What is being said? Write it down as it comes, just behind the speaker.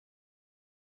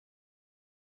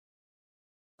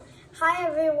Hi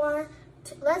everyone,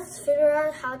 let's figure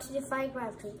out how to defy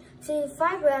gravity. To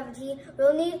defy gravity,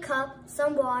 we'll need a cup,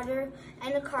 some water,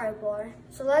 and a cardboard.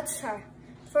 So let's start.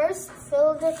 First,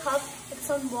 fill the cup with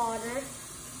some water.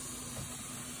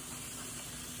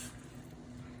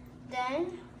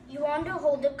 Then, you want to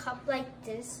hold the cup like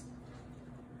this.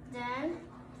 Then,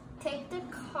 take the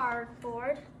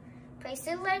cardboard, place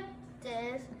it like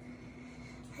this,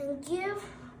 and give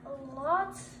a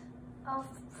lot of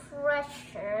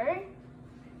pressure,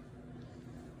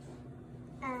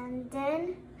 and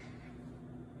then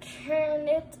turn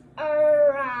it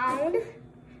around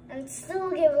and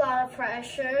still give a lot of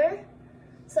pressure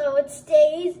so it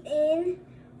stays in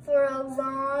for a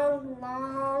long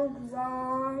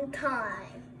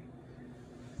time.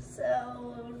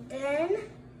 So then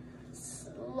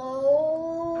slowly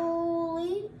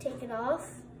take it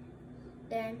off.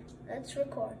 Then let's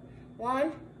record.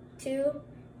 1, 2,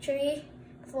 3,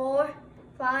 4,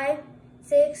 5,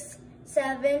 6,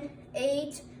 7,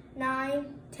 8,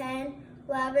 9, 10,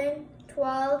 11,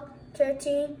 12,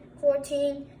 13,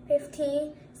 14,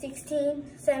 15, 16,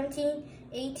 17,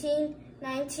 18,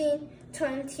 19,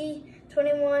 20,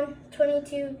 21,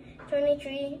 22,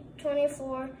 23,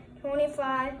 24,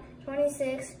 25,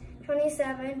 26,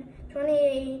 27,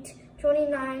 28,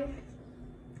 29,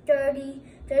 30,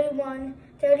 31,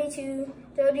 32,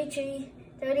 33,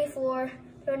 34,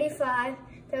 35,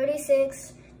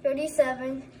 36,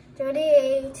 37,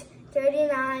 38,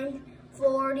 39,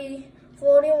 40,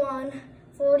 41,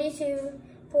 42,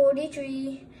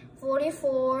 43,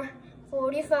 44,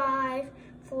 45,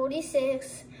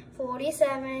 46,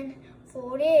 47,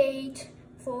 48,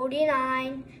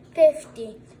 49,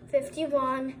 50,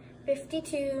 51,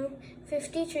 52,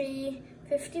 53,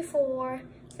 54,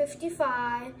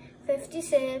 55,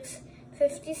 56,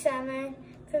 57,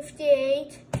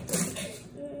 58,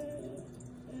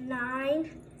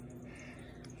 9.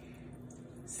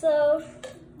 So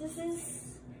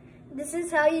this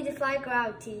is how you defy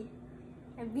gravity.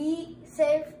 And be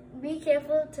safe, be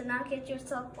careful to not get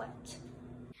yourself wet.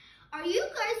 Are you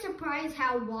guys surprised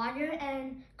how water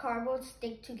and cardboard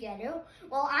stick together?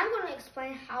 Well, I'm going to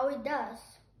explain how it does.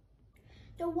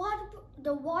 The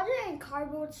water and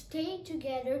cardboard stay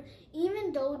together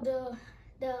even though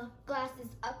the glass is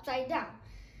upside down,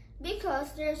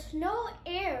 because there's no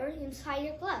air inside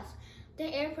the glass. The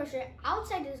air pressure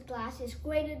outside this glass is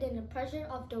greater than the pressure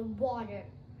of the water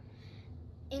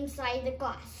inside the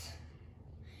glass.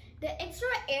 The extra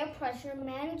air pressure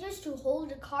manages to hold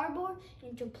the cardboard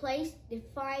into place,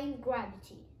 defying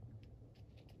gravity.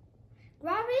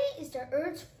 Gravity is the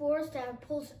Earth's force that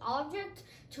pulls objects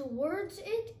towards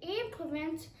it and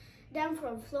prevents them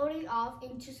from floating off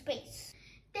into space.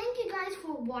 Thank you guys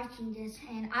for watching this,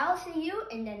 and I'll see you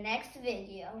in the next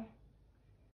video.